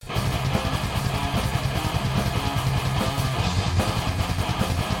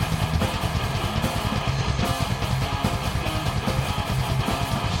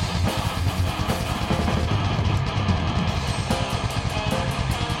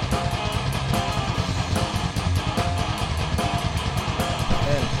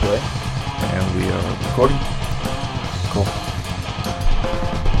Recording? Cool.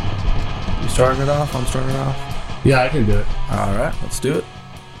 You starting it off? I'm starting it off? Yeah, I can do it. Alright, let's do it.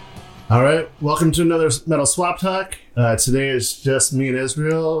 All right, welcome to another Metal Swap Talk. Today is just me and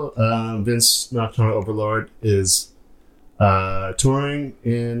Israel. Vince, Nocturnal Overlord, is touring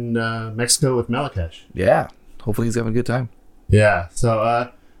in Mexico with Malakesh. Yeah, hopefully he's having a good time. Yeah,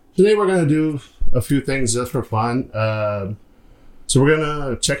 so today we're going to do a few things just for fun. So we're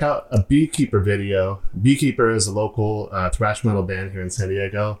going to check out a Beekeeper video. Beekeeper is a local thrash metal band here in San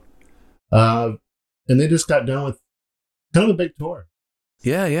Diego. And they just got done with kind of a big tour.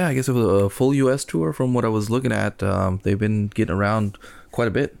 Yeah, I guess it was a full US tour from what I was looking at. They've been getting around quite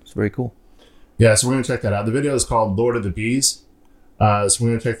a bit. It's very cool. Yeah, so we're going to check that out. The video is called Lord of the Bees. So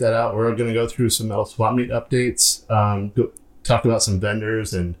we're going to check that out. We're going to go through some Metal Swap Meet updates, talk about some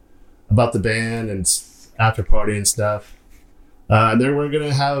vendors and about the band and after party and stuff. And then we're going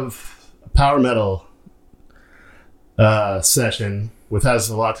to have a power metal session, which has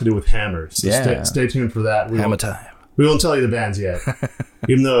a lot to do with hammers. So Yeah. stay tuned for that. Hammer time. We won't tell you the bands yet,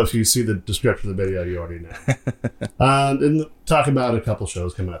 even though if you see the description of the video, you already know. And talk about a couple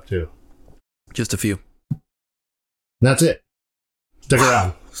shows coming up, too. Just a few. And that's it. Stick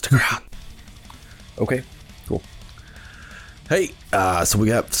around. Stick around. Okay, cool. Hey, so we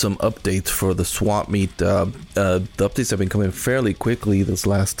got some updates for the Swap Meet. The updates have been coming fairly quickly this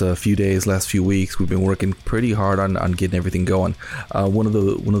last few days, last few weeks. We've been working pretty hard on getting everything going. One of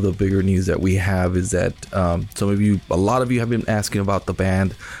the bigger news that we have is that a lot of you have been asking about the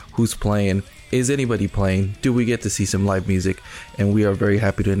band, who's playing, is anybody playing, do we get to see some live music? And we are very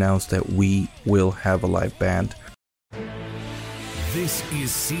happy to announce that we will have a live band. This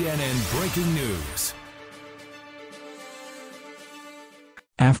is CNN Breaking News.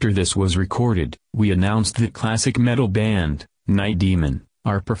 After this was recorded, we announced that classic metal band, Night Demon,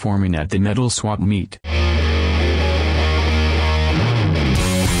 are performing at the Metal Swap Meet.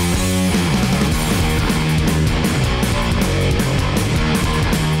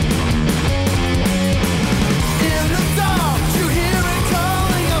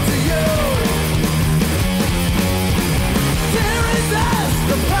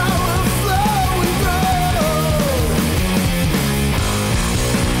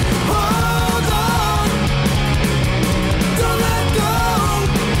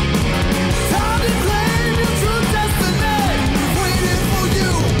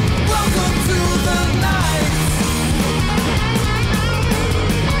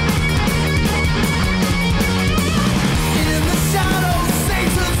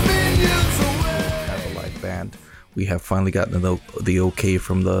 We have finally gotten the okay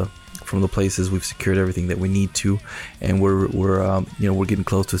from the places. We've secured everything that we need to, and we're getting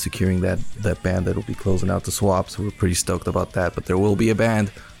close to securing that band that will be closing out the swap. So we're pretty stoked about that. But there will be a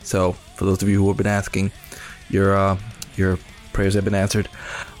band. So for those of you who have been asking, your prayers have been answered.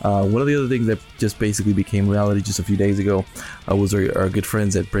 One of the other things that just basically became reality just a few days ago was our good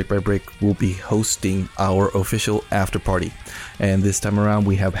friends at Break by Break will be hosting our official after party. And this time around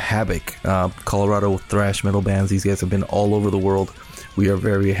we have Havoc, Colorado thrash metal bands. These guys have been all over the world. We are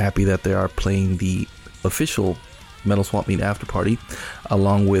very happy that they are playing the official Metal Swap Meet after party,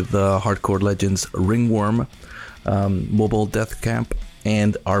 along with hardcore legends Ringworm, Mobile Death Camp,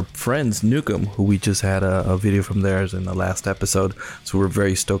 and our friends Nukem, who we just had a video from theirs in the last episode. So we're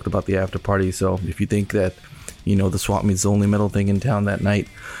very stoked about the after party. So if you think that, the Swap Meet's the only metal thing in town that night,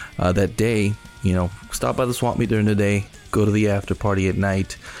 that day, stop by the Swap Meet during the day, go to the after party at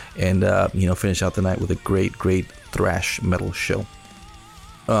night, and finish out the night with a great thrash metal show.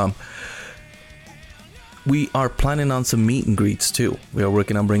 We are planning on some meet and greets too. We are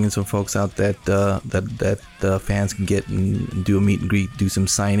working on bringing some folks out that fans can get and do a meet and greet, do some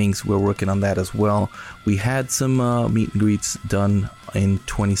signings. We're working on that as well. We had some meet and greets done in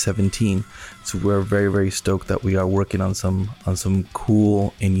 2017, so we're very stoked that we are working on some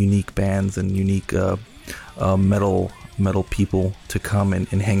cool and unique bands and unique metal people to come and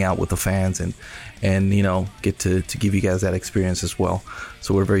hang out with the fans and get to give you guys that experience as well.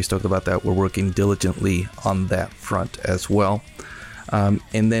 So we're very stoked about that. We're working diligently on that front as well.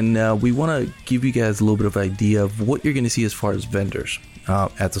 And then we want to give you guys a little bit of idea of what you're going to see as far as vendors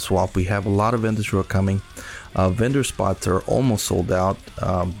at the swap. We have a lot of vendors who are coming. Vendor spots are almost sold out.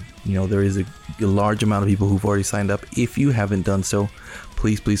 There is a large amount of people who've already signed up. If you haven't done so,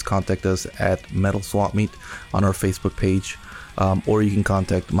 please contact us at Metal Swap Meet on our Facebook page, or you can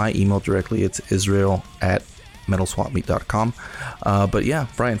contact my email directly. It's israel@metalswapmeet.com. But yeah,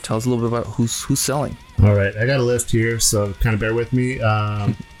 Brian, tell us a little bit about who's selling. All right, I got a list here, so kind of bear with me.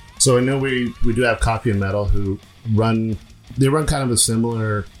 So I know we do have Coffee and Metal who run kind of a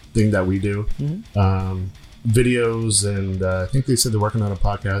similar thing that we do. Videos, and I think they said they're working on a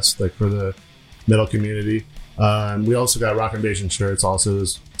podcast like for the metal community. We also got Rock Invasion shirts also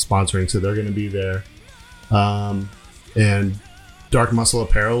is sponsoring, so they're going to be there. And Dark Muscle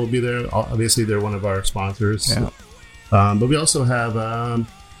Apparel will be there. Obviously, they're one of our sponsors. Yeah. But we also have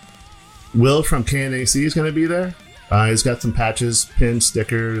Will from KNAC is going to be there. He's got some patches, pins,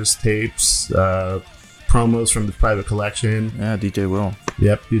 stickers, tapes, promos from the private collection. Yeah, DJ Will.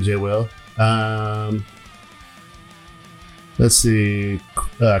 Yep, DJ Will. Let's see.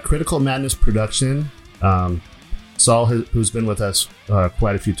 Critical Madness Production. Saul, who's been with us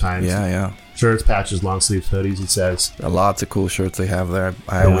quite a few times. Yeah. Shirts, patches, long sleeves, hoodies, he says. Lots of cool shirts they have there.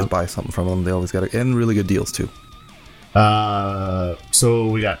 I always buy something from them. They always got and really good deals too. So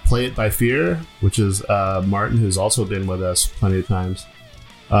we got Play It by Fear, which is Martin, who's also been with us plenty of times.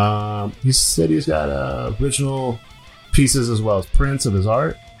 He said he's got original pieces as well as prints of his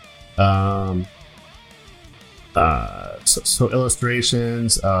art. So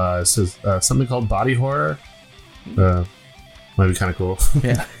illustrations. It says something called Body Horror. Might be kind of cool.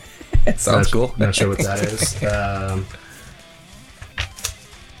 Yeah, sounds cool. Not sure what that is.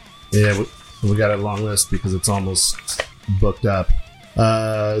 Yeah, we got a long list because it's almost booked up.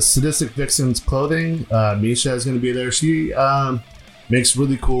 Sadistic Vixens Clothing. Misha is going to be there. She makes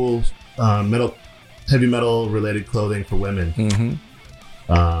really cool heavy metal related clothing for women.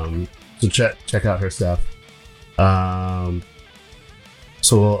 So check out her stuff.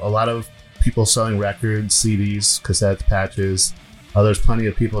 So a lot of people selling records, CDs, cassettes, patches. There's plenty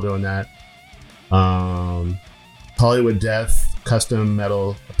of people doing that. Hollywood Death, custom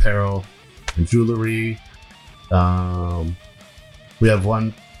metal apparel and jewelry. We have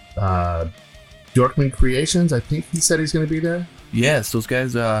one Bjorkman Creations. I think he said he's going to be there. Yes, those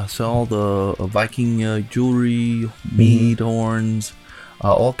guys sell the Viking jewelry, mead horns,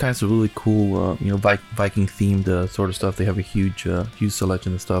 all kinds of really cool, Viking themed sort of stuff. They have a huge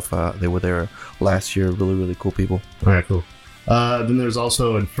selection of stuff. They were there last year. Really, really cool people. All right, cool. Then there's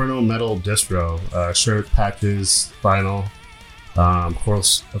also Inferno Metal Distro, shirts, patches, vinyl. Of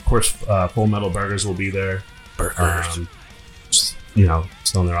course, Full Metal Burgers will be there. Burgers.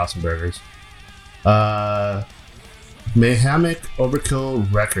 Selling their awesome burgers. Mayhamic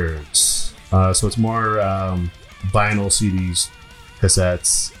Overkill Records. So it's more vinyl CDs,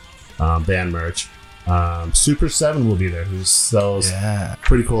 cassettes, band merch. Super 7 will be there, who sells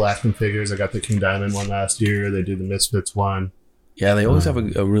pretty cool action figures. I got the King Diamond one last year. They do the Misfits one. Yeah, they always have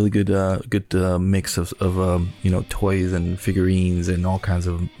a really good mix of toys and figurines and all kinds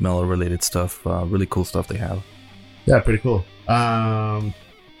of metal related stuff. Really cool stuff they have. Yeah, pretty cool. Heaven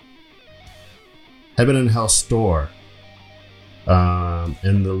and Hell Store.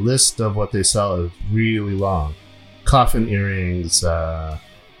 And the list of what they sell is really long. Coffin earrings,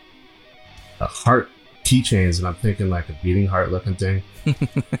 heart keychains, and I'm thinking like a beating heart looking thing.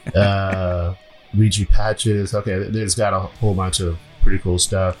 Ouija patches. Okay, they just got a whole bunch of pretty cool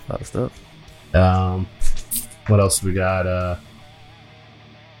stuff. A lot of stuff. What else we got?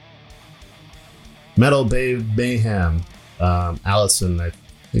 Metal Babe Mayhem. Allison, I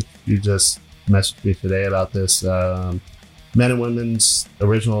think you just messaged me today about this. Men and women's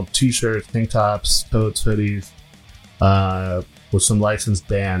original t-shirts, tank tops, coats, hoodies, with some licensed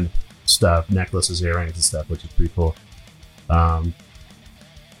band stuff, necklaces, earrings, and stuff, which is pretty cool.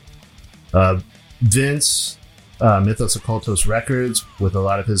 Vince, Mythos Occultos Records, with a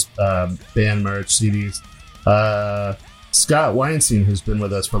lot of his band merch, CDs. Scott Weinstein, who's been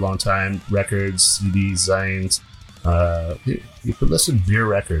with us for a long time, records, CDs, zines. You could listen Beer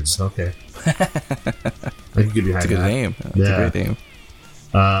Records. Okay. I can get behind that. It's a good name. It's a great name.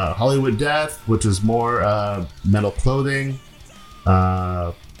 Hollywood Death, which is more metal clothing.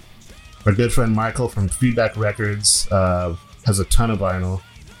 Our good friend Michael from Feedback Records has a ton of vinyl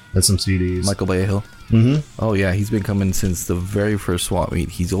and some CDs. Michael Bahill. Mm-hmm. Oh yeah, he's been coming since the very first Swap Meet.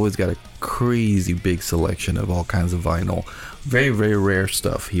 He's always got a crazy big selection of all kinds of vinyl. Very, very rare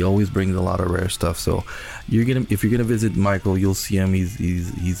stuff. He always brings a lot of rare stuff. So if you're gonna visit Michael, you'll see him. He's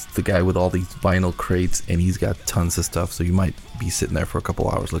the guy with all these vinyl crates, and he's got tons of stuff. So you might be sitting there for a couple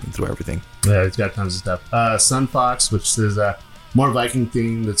hours looking through everything. Yeah, he's got tons of stuff. Sunfox, which is more Viking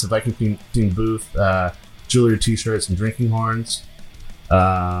themed. It's a Viking themed booth. Jewelry, t-shirts, and drinking horns.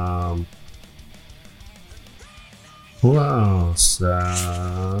 Who else?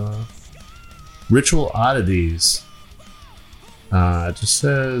 Ritual Oddities. It just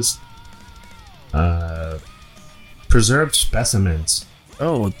says preserved specimens.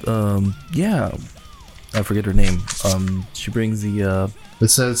 Oh, yeah. I forget her name. She brings the. It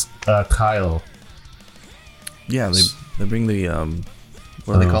says Kyle. Yeah, they bring the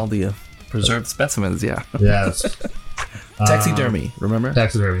What are they called? The preserved specimens, yeah. Yes. Taxidermy, remember?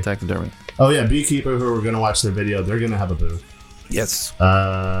 Taxidermy. Oh, yeah, Beekeeper, who we're going to watch their video, they're going to have a booth. Yes.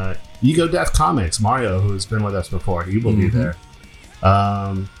 Ego Death Comics, Mario, who's been with us before, he will be there.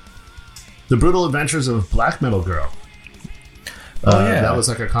 The Brutal Adventures of Black Metal Girl. Yeah. That was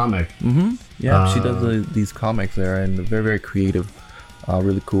like a comic. Mm-hmm. Yeah, she does these comics there, and very, very creative.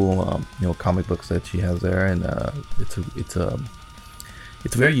 Really cool, comic books that she has there, and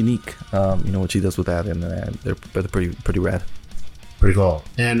it's very unique. What she does with that, and they're pretty rad. Pretty cool.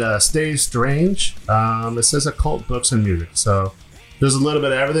 And Stay Strange. It says occult books and music, so there's a little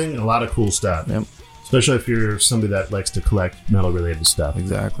bit of everything, a lot of cool stuff. Yep. Especially if you're somebody that likes to collect metal related stuff.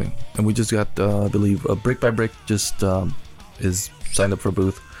 Exactly. And we just got, I believe, Brick by Brick just is signed up for a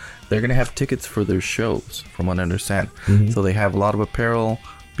booth. They're going to have tickets for their shows, from what I understand. Mm-hmm. So they have a lot of apparel,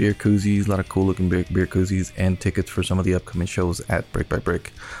 beer koozies, a lot of cool looking beer koozies, and tickets for some of the upcoming shows at Brick by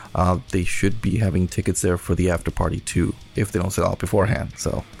Brick. They should be having tickets there for the after party too, if they don't sell out beforehand.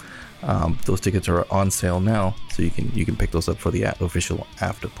 So those tickets are on sale now, so you can pick those up for the official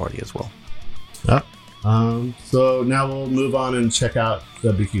after party as well. Yeah. So now we'll move on and check out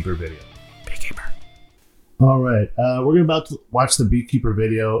the Beekeeper video. Beekeeper. All right, we're about to watch the Beekeeper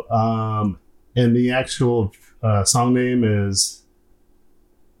video, and the actual song name is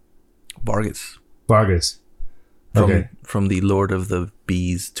Vargas. Okay. From the Lord of the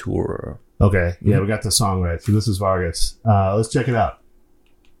Bees tour. Okay, yeah, we got the song right. So this is Vargas. Let's check it out.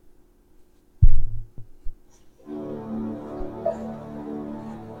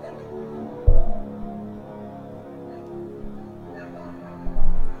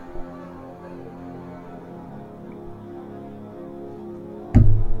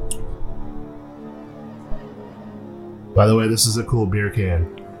 By the way, this is a cool beer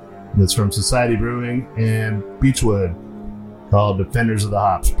can. It's from Society Brewing and Beechwood, called Defenders of the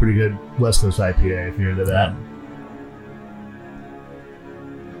Hops. Pretty good West Coast IPA if you're into that.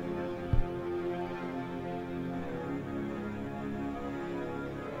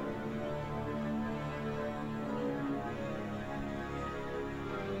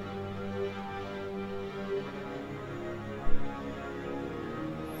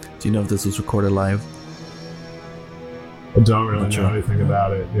 Do you know if this was recorded live? I don't really know anything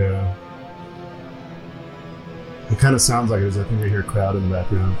about it, yeah. It kind of sounds like it is. I think we hear a crowd in the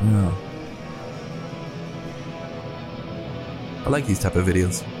background. Yeah. I like these type of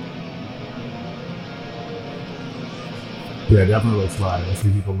videos. Yeah, definitely looks live. I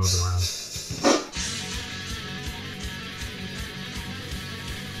see people moving around.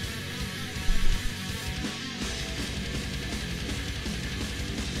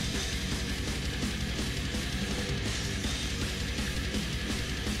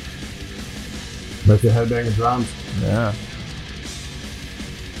 Like the headbanging drums. Yeah.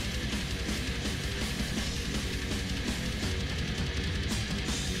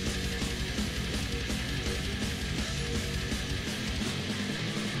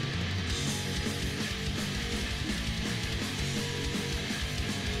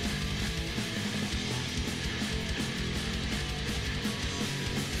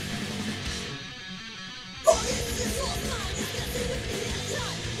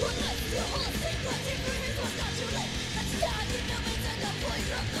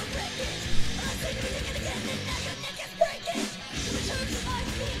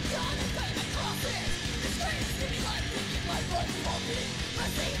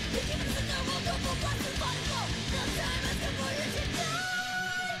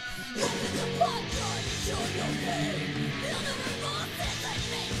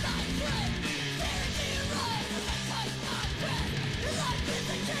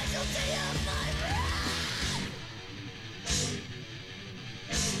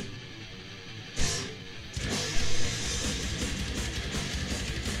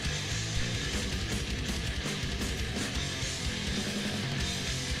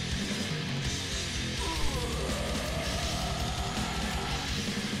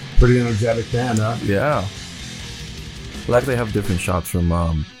 Pretty energetic band, huh? Yeah. Like they have different shots from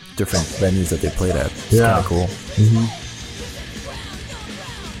different venues that they played at. It's Yeah. kind of cool. Mm-hmm.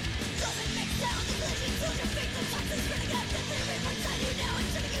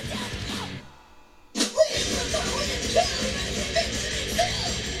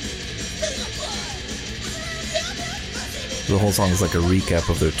 The whole song is like a recap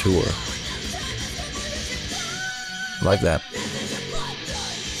of their tour. I like that.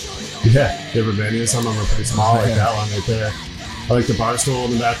 Yeah, different venues. Some of them are pretty small, like that one right there. I like the bar stool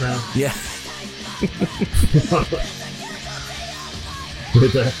in the background. Yeah.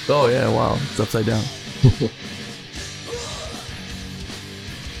 Right there. Oh yeah, wow. It's upside down.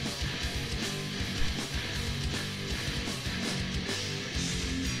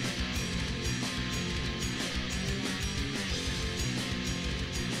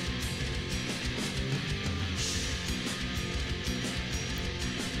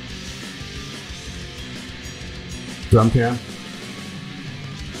 drum cam.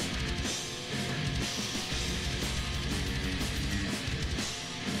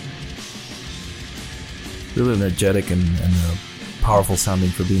 Really energetic and powerful sounding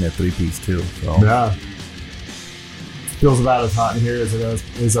for being a 3-piece too. So Yeah. Feels about as hot in here as it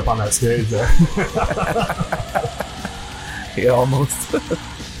is up on that stage there. yeah, almost.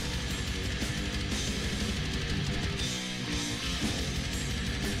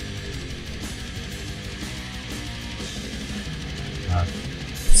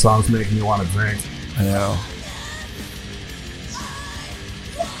 Song's making me want to drink. I know.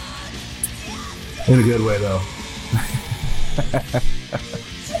 In a good way, though.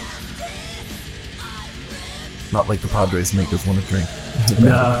 Not like the Padres make us want to drink.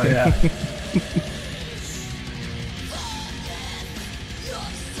 No, yeah.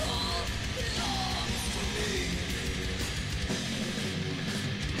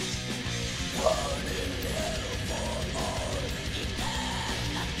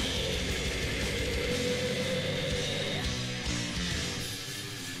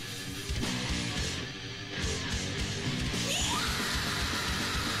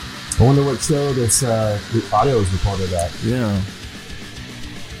 I wonder what show this the audio is recorded at. Yeah.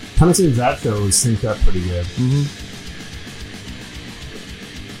 Kind of seems that show is synced up pretty good. Mm-hmm.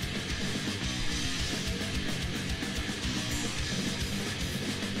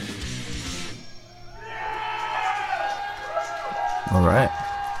 All right.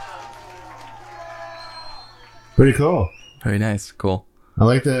 Pretty cool. Very nice. Cool. I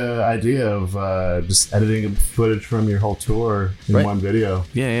like the idea of just editing footage from your whole tour in Right. one video.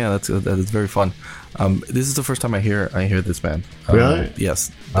 Yeah, that is very fun. This is the first time I hear this band. Really?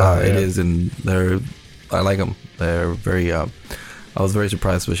 Yes, Oh, it yeah. is, and I like them. They're very. I was very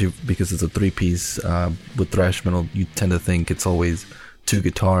surprised, especially because it's a 3-piece with thrash metal. You tend to think it's always 2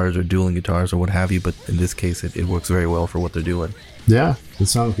 guitars or dueling guitars or what have you, but in this case, it works very well for what they're doing. Yeah, it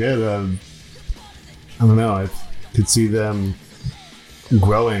sounds good. I don't know. I could see them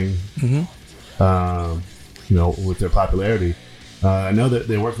growing, with their popularity. I know that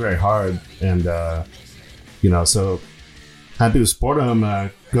they work very hard, and so happy to support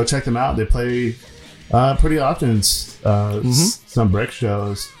them. Go check them out. They play pretty often. Some brick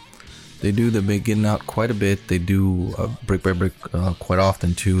shows. They do. They've been getting out quite a bit. They do brick by brick quite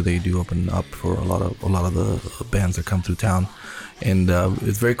often too. They do open up for a lot of the bands that come through town, and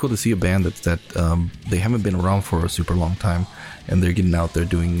it's very cool to see a band that they haven't been around for a super long time, and they're getting out there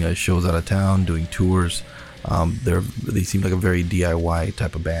doing shows out of town, doing tours. They seem like a very DIY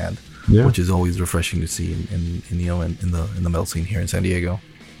type of band, Yeah. which is always refreshing to see in the metal scene here in San Diego.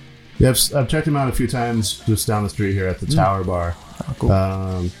 Yeah, I've checked them out a few times just down the street here at the Tower Bar. Oh, cool.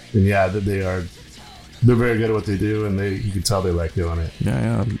 And yeah, they're very good at what they do, and you can tell they like doing it.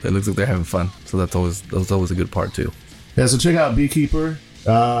 Yeah. It looks like they're having fun, so that's always a good part too. Yeah, so check out Beekeeper.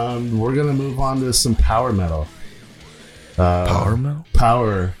 We're gonna move on to some power metal. Power metal.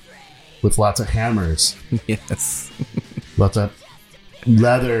 Power with lots of hammers, Yes. lots of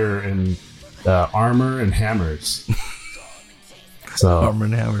leather and armor and hammers. So Armor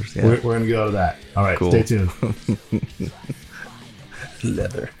and hammers. Yeah. we're gonna go to that. All right, Cool. stay tuned.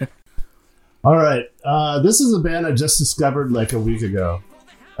 Leather. All right, this is a band I just discovered like a week ago.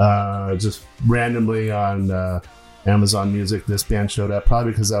 Just randomly on Amazon Music, this band showed up,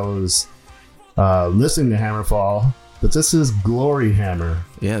 probably because I was listening to Hammerfall. But this is Glory Hammer.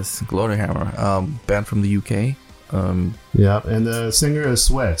 Yes, Glory Hammer. Band from the UK. Yeah, and the singer is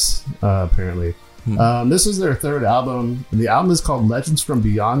Swiss, apparently. This is their third album. And the album is called Legends from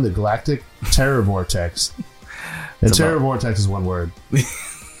Beyond the Galactic Terror Vortex. And It's a Terror Vortex is one word.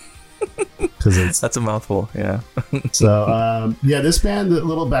 Because That's a mouthful. Yeah. so this band, a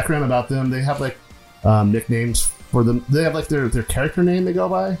little background about them, they have like nicknames for them. They have like their character name they go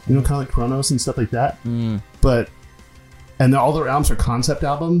by, kind of like Kronos and stuff like that. And all their albums are concept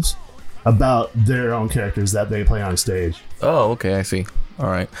albums about their own characters that they play on stage. Oh, okay. I see.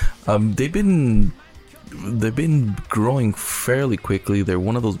 All right. They've been growing fairly quickly. They're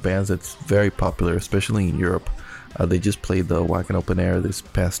one of those bands that's very popular, especially in Europe. They just played the Wacken Open Air this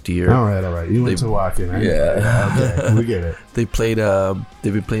past year. All right. You went to Wacken, right? Yeah. Okay, we get it. They played.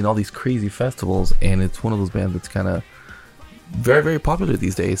 They've been playing all these crazy festivals, and it's one of those bands that's kind of very, very popular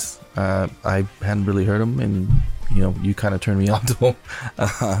these days. I hadn't really heard them, and you kind of turned me on to them.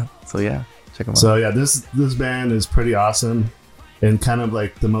 So yeah, check them out. So yeah, this band is pretty awesome in kind of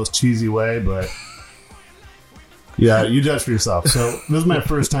like the most cheesy way, but yeah, you judge for yourself. So this is my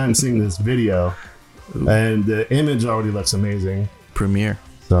first time seeing this video, and the image already looks amazing. Premiere.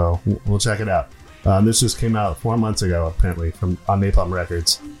 So we'll check it out. This just came out 4 months ago, apparently, on Napalm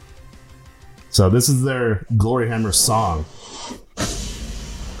Records. So this is their Glory Hammer song.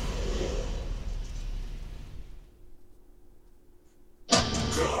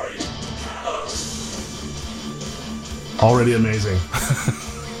 Already amazing.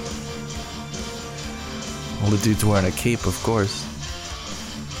 All the dude's wearing a cape, of course.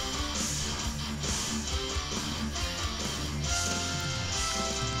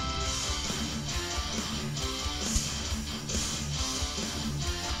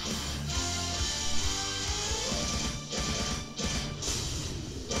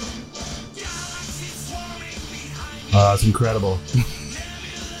 It's incredible.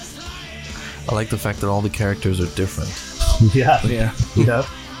 I like the fact that all the characters are different. Yeah. Yeah. Yeah.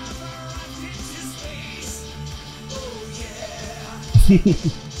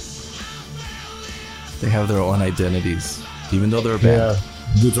 They have their own identities, even though they're a band.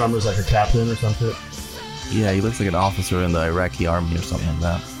 Yeah. The drummer's like a captain or something. Yeah, he looks like an officer in the Iraqi army or something like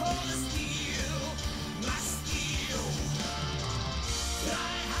that.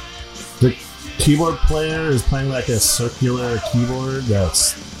 The keyboard player is playing like a circular keyboard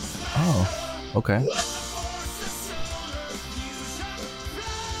that's... Oh, okay.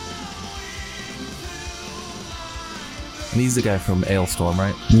 And he's the guy from Ailstorm,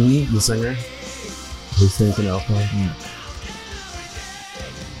 right? The singer. He's thinking Elfman.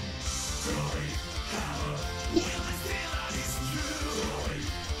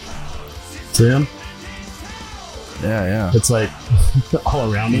 See him? Yeah, yeah. It's like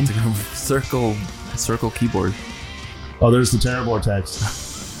all around him. Circle keyboard. Oh, there's the Terror Vortex.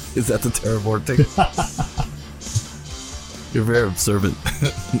 Is that the Terror Vortex? You're very observant.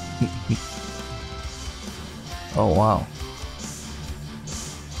 Oh, wow.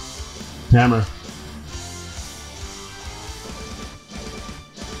 Hammer.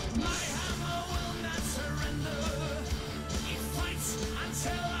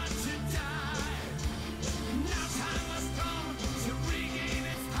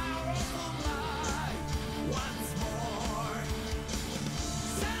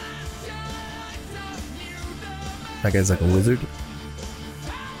 That guy's like a wizard.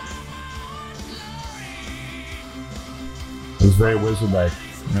 He's very wizard-like.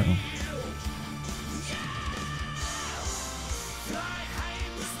 No.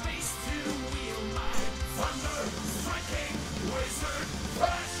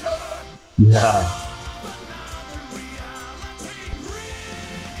 Yeah.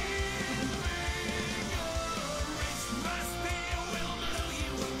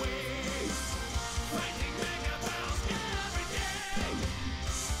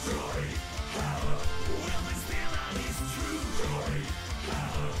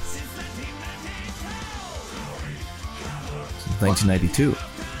 It's 1992.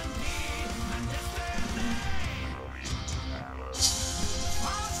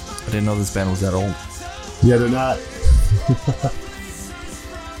 I didn't know this band was that old. Yeah, they're not.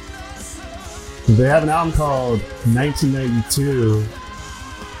 They have an album called 1992,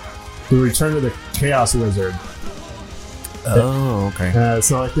 The Return of the Chaos Wizard. Oh, okay.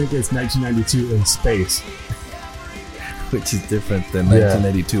 So I think it's 1992 in space. Which is different than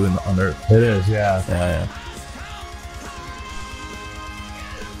 1982 on Earth. It is, yeah. Yeah,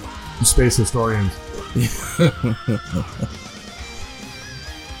 Space historians.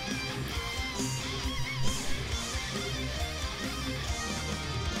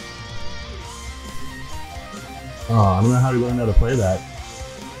 Oh, I don't know how he learned how to play that.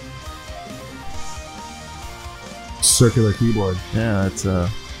 Circular keyboard. yeah. It's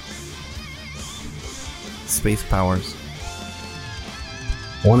space powers.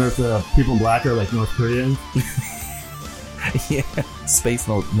 I wonder if the people in black are like North Korean. Yeah, space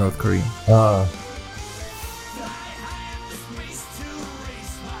North Korean.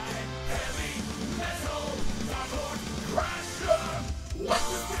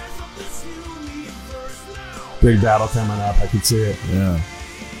 Big battle coming up. I can see it. Yeah.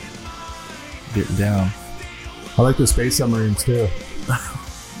 Getting down. I like the space submarines too.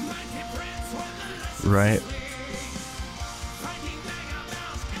 Right.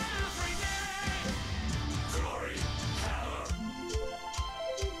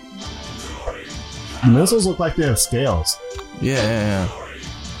 The missiles look like they have scales. Yeah.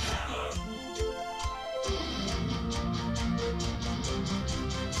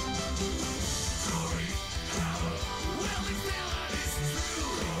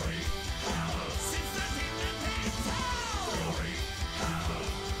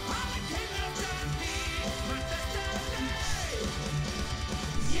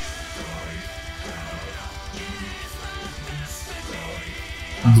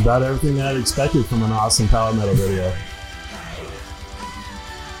 It's about everything I'd expected from an awesome power metal video.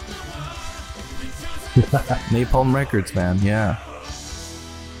 Napalm Records, man. Yeah.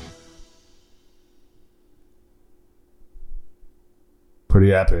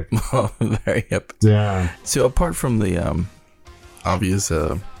 Pretty epic. Very epic. Yeah. So apart from the obvious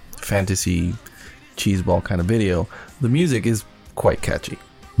fantasy cheeseball kind of video, the music is quite catchy.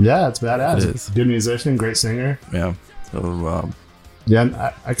 Yeah, it's badass. It is. Good musician, great singer. Yeah. So Yeah, and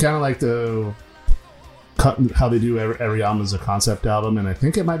I kind of like the how they do every album as a concept album, and I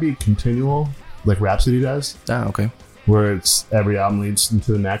think it might be continual, like Rhapsody does, okay. where it's every album leads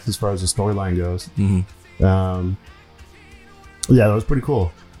into the next as far as the storyline goes. Mm-hmm. Yeah, that was pretty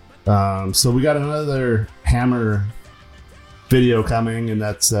cool. So we got another Hammer video coming, and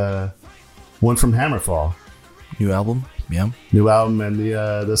that's one from Hammerfall. New album. Yeah. New album, and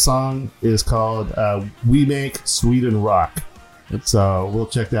the song is called "We Make Sweden Rock." Yep. So we'll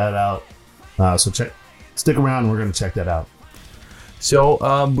check that out. Stick around. We're going to check that out. So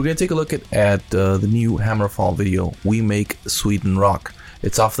we're gonna take a look at the new Hammerfall video, "We Make Sweden Rock."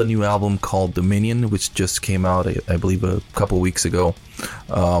 It's off the new album called Dominion, which just came out, I believe, a couple weeks ago.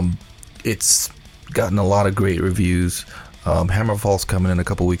 It's gotten a lot of great reviews. Hammerfall's coming in a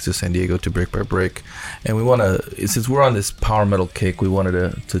couple weeks to San Diego to Brick by Brick, and we want to, since we're on this power metal kick, we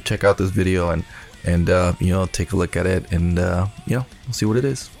wanted to check out this video and take a look at it, and we'll see what it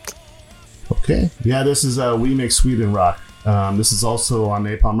is. Okay. Yeah, this is "We Make Sweden Rock." This is also on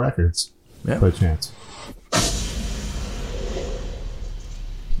Napalm Records. Yeah. By chance.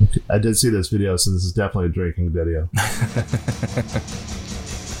 Okay. I did see this video, so this is definitely a drinking video.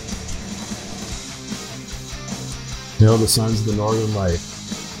 Hail the sons of the Northern Light.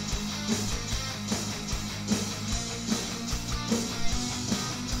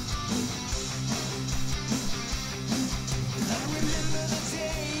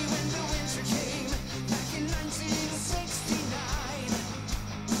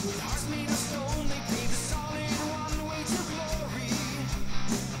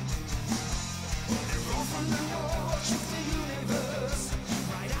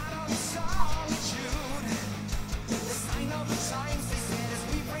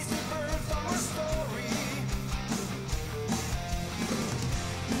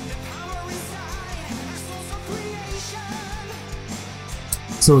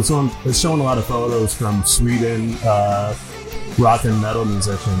 So it's showing a lot of photos from Sweden, rock and metal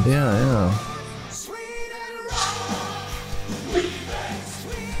musicians. Yeah.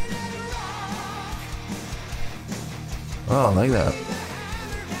 Oh, I like that.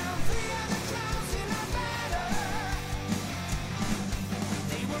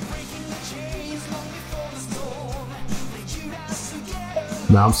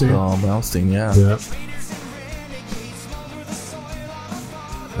 Malmsteen? Oh, Malmsteen, yeah. Yeah.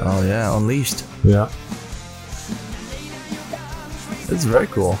 Oh, yeah, Unleashed. Yeah. It's very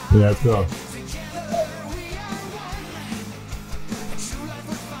cool. Yeah, it's cool.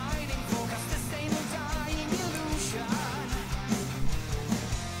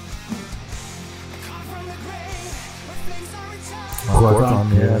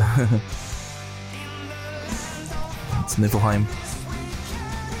 Gorgon, yeah. It's Niflheim.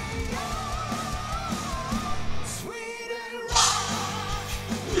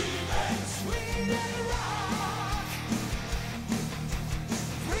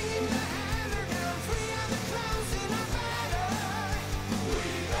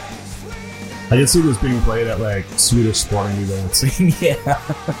 I can see this being played at like Swedish sporting events. Yeah.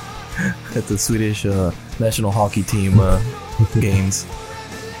 At the Swedish national hockey team games.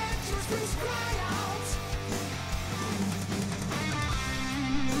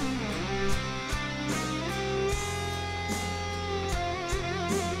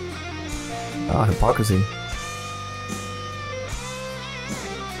 Ah, Hypocrisy.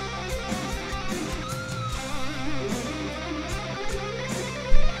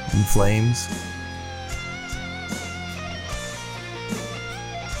 In Flames.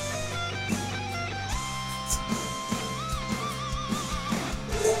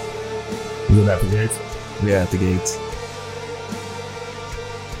 Is it at the gates? Yeah, at the gates.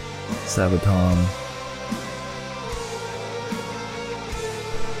 Sabaton.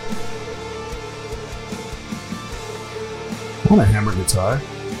 I want a hammer guitar.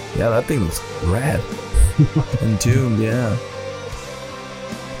 Yeah, that thing was rad. Entombed, yeah.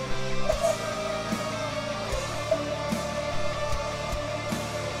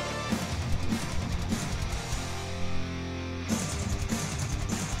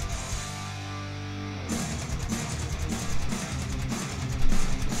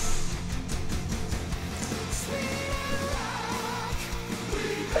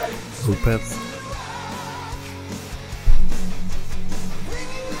 Opeth.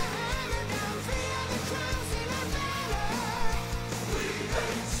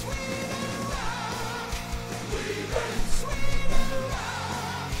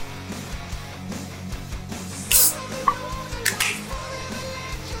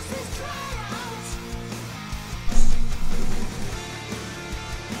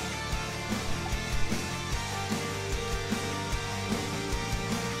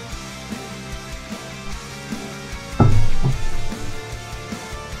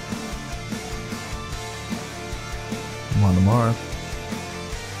 tomorrow.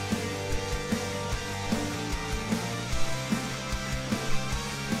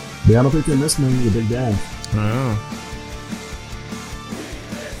 Yeah, I don't think they missed many of the big bands. Oh.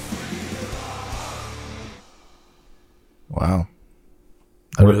 Wow.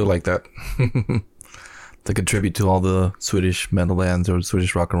 I really like that. It's like a tribute to all the Swedish metal bands or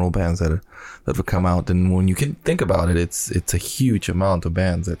Swedish rock and roll bands that have come out. And when you can think about it, it's a huge amount of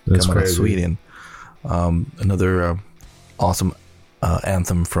bands that come out of Sweden. Another awesome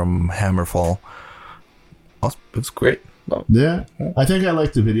anthem from Hammerfall. It's great. Yeah, I think I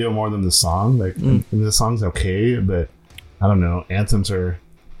like the video more than the song. Like, I mean, the song's okay, but I don't know. Anthems are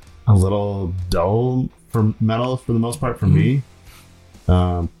a little dull for metal for the most part for me.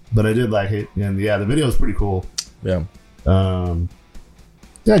 But I did like it, and yeah, the video is pretty cool. Yeah.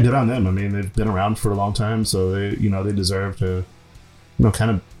 Yeah, good on them. I mean, they've been around for a long time, so they deserve to,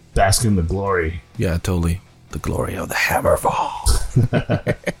 kind of bask in the glory. Yeah, totally. The glory of the Hammerfall.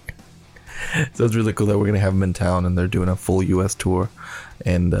 So it's really cool that we're going to have them in town, and they're doing a full U.S. tour.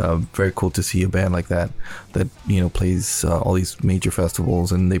 And very cool to see a band like that plays all these major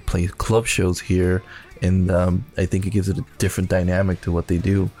festivals, and they play club shows here. And I think it gives it a different dynamic to what they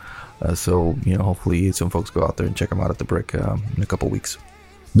do. So hopefully some folks go out there and check them out at the Brick in a couple weeks.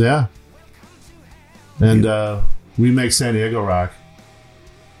 Yeah. And we make San Diego rock.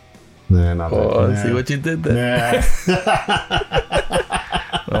 See what you did there. Yeah.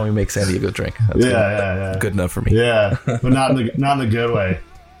 Well, we make San Diego drink. That's yeah. Good enough for me. Yeah, but not in the good way.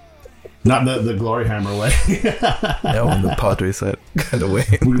 Not the Glory Hammer way. No, in the Padres that kind of way.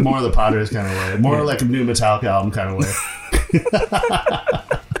 More the Padres kind of way. More like a new Metallica album kind of way.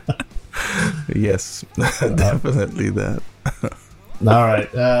 Yes, definitely that. All right.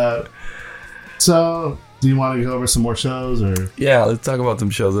 So, do you want to go over some more shows, or? Yeah, let's talk about some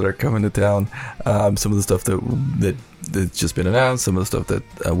shows that are coming to town. Some of the stuff that's just been announced. Some of the stuff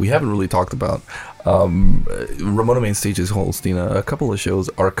that we haven't really talked about. Ramona Main Stage is hosting a couple of shows.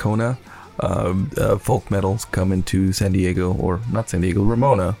 Arcona, folk metal's coming to San Diego, or not San Diego,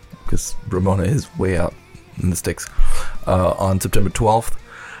 Ramona, because Ramona is way out in the sticks. On September 12th.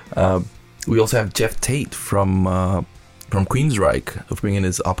 We also have Jeff Tate from Queensryche bringing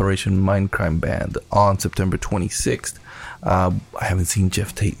his Operation Mindcrime band on September 26th. I haven't seen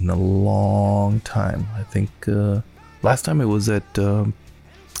Jeff Tate in a long time. I think last time it was at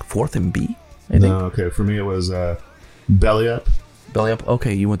 4th and B, I think. No, okay. For me, it was Belly Up. Belly Up?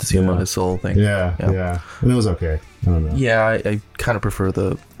 Okay, you went to see him on his solo thing. Yeah. And it was okay. I don't know. Yeah, I kind of prefer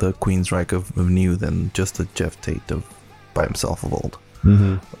the Queensryche of new than just the Jeff Tate by himself of old.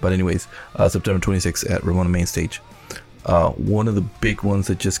 Mm-hmm. But anyways, September 26th at Ramona Main Stage. One of the big ones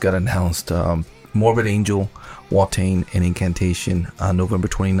that just got announced, Morbid Angel, Watain, and Incantation on November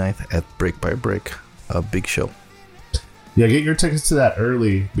 29th at Brick by Brick. A big show. Yeah, get your tickets to that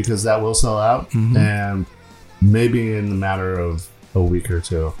early because that will sell out, and maybe in the matter of a week or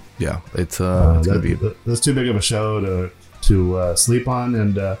two. Yeah, it's going to be... That's too big of a show to sleep on,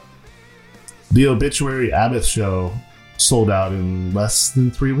 and the Obituary Abbott show sold out in less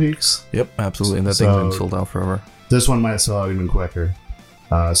than 3 weeks. Yep, absolutely, and that thing's been sold out forever. This one might sell out even quicker.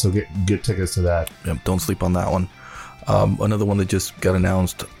 So get tickets to that. Yep, don't sleep on that one. Another one that just got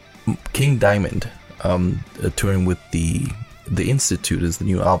announced, King Diamond, touring with the Institute is the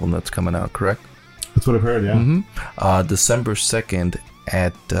new album that's coming out, correct? That's what I've heard, yeah. December 2nd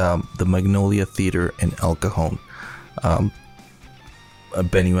at the Magnolia Theater in El Cajon. A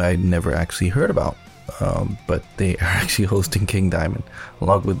venue I never actually heard about. But they are actually hosting King Diamond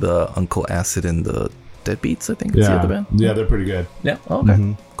along with the Uncle Acid and the Deadbeats, I think. Is the other band? Yeah, they're pretty good. Yeah,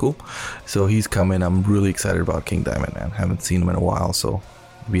 okay, cool. So he's coming. I'm really excited about King Diamond, man. Haven't seen him in a while, so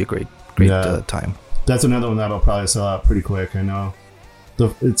it'll be a great time. That's another one that'll probably sell out pretty quick. I know.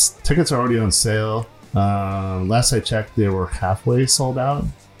 Tickets are already on sale. Last I checked, they were halfway sold out,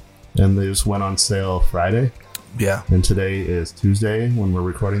 and they just went on sale Friday. Yeah. And today is Tuesday when we're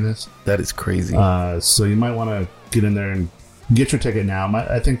recording this. That is crazy. So you might want to get in there and get your ticket now.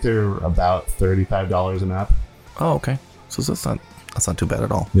 I think they're about $35 an app. Oh, okay. So that's not too bad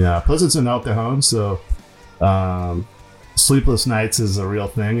at all. Yeah. Plus it's in El Cajon, so sleepless nights is a real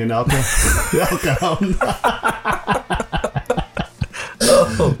thing in El Cajon.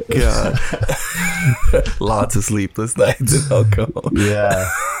 Oh God. Lots of sleepless nights in El Cajon. Yeah.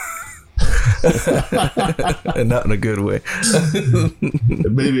 And not in a good way.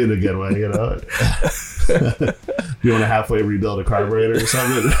 Maybe in a good way, you know. You want to halfway rebuild a carburetor or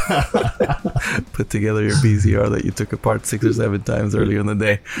something? Put together your BCR that you took apart 6 or 7 times earlier in the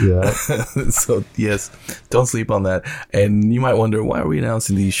day. Yeah. So yes, don't sleep on that. And you might wonder, why are we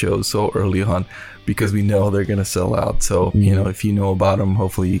announcing these shows so early on? Because we know they're going to sell out. So, you know, if you know about them,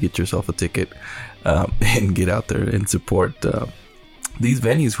 hopefully you get yourself a ticket and get out there and support these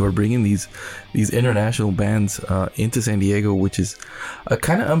venues who are bringing these international bands into San Diego, which is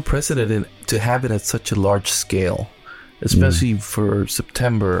kind of unprecedented to have it at such a large scale, especially for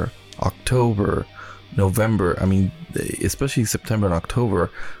September, October, November. I mean, especially September and October,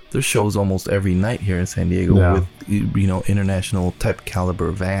 there's shows almost every night here in San Diego with, you know, international type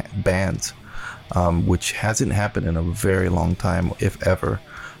caliber bands, which hasn't happened in a very long time, if ever.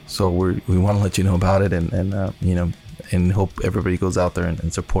 So we want to let you know about it, and you know, and hope everybody goes out there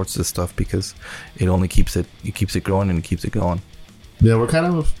and supports this stuff, because it only keeps it growing and keeps it going. Yeah, I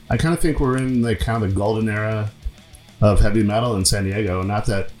kind of think we're in like kind of the golden era of heavy metal in San Diego. Not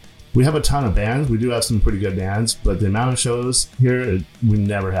that we have a ton of bands, we do have some pretty good bands, but the amount of shows here we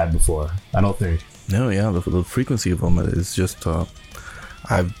never had before, I don't think. No, yeah, the frequency of them is just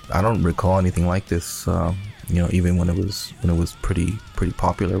I don't recall anything like this. You know, even when it was pretty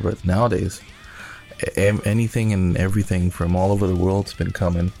popular, but nowadays anything and everything from all over the world's been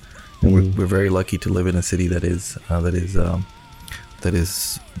coming, and we're very lucky to live in a city that is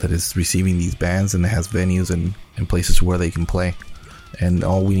receiving these bands and has venues and places where they can play. And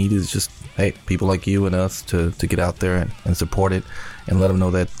all we need is just, hey, people like you and us to get out there and support it, and let them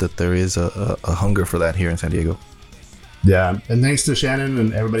know that there is a hunger for that here in San Diego. Yeah, and thanks to Shannon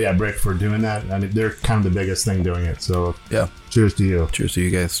and everybody at Brick for doing that. I mean, they're kind of the biggest thing doing it. So yeah, cheers to you. Cheers to you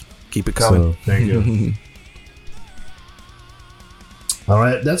guys. Keep it coming. So, thank you. All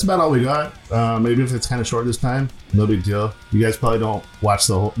right, that's about all we got. Maybe if it's kind of short this time, no big deal. You guys probably don't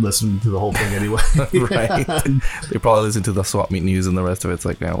listen to the whole thing anyway. Right. They probably listen to the Swap Meet news, and the rest of it's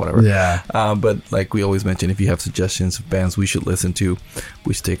like, whatever. Yeah. But like we always mention, if you have suggestions of bands we should listen to,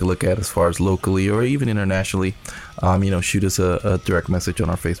 we should take a look at as far as locally or even internationally, you know, shoot us a direct message on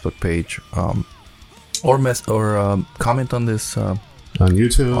our Facebook page, or comment on this on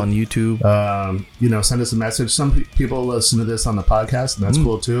YouTube. You know, send us a message. Some people listen to this on the podcast, and that's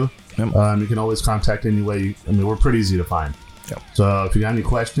cool too. Yep. You can always contact any way. I mean, we're pretty easy to find. Yep. So if you got any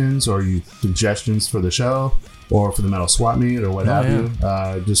questions or suggestions for the show or for the Metal Swap Meet or what have you,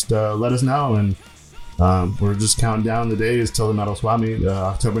 just let us know. And we're just counting down the days till the Metal Swap Meet,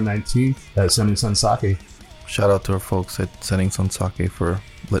 October 19th at Setting Sun Sake. Shout out to our folks at Setting Sun Sake for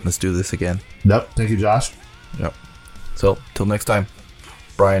letting us do this again. Yep. Thank you, Josh. Yep. So till next time,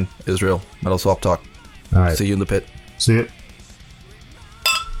 Brian, Israel, Metal Swap Talk. All right. See you in the pit. See you.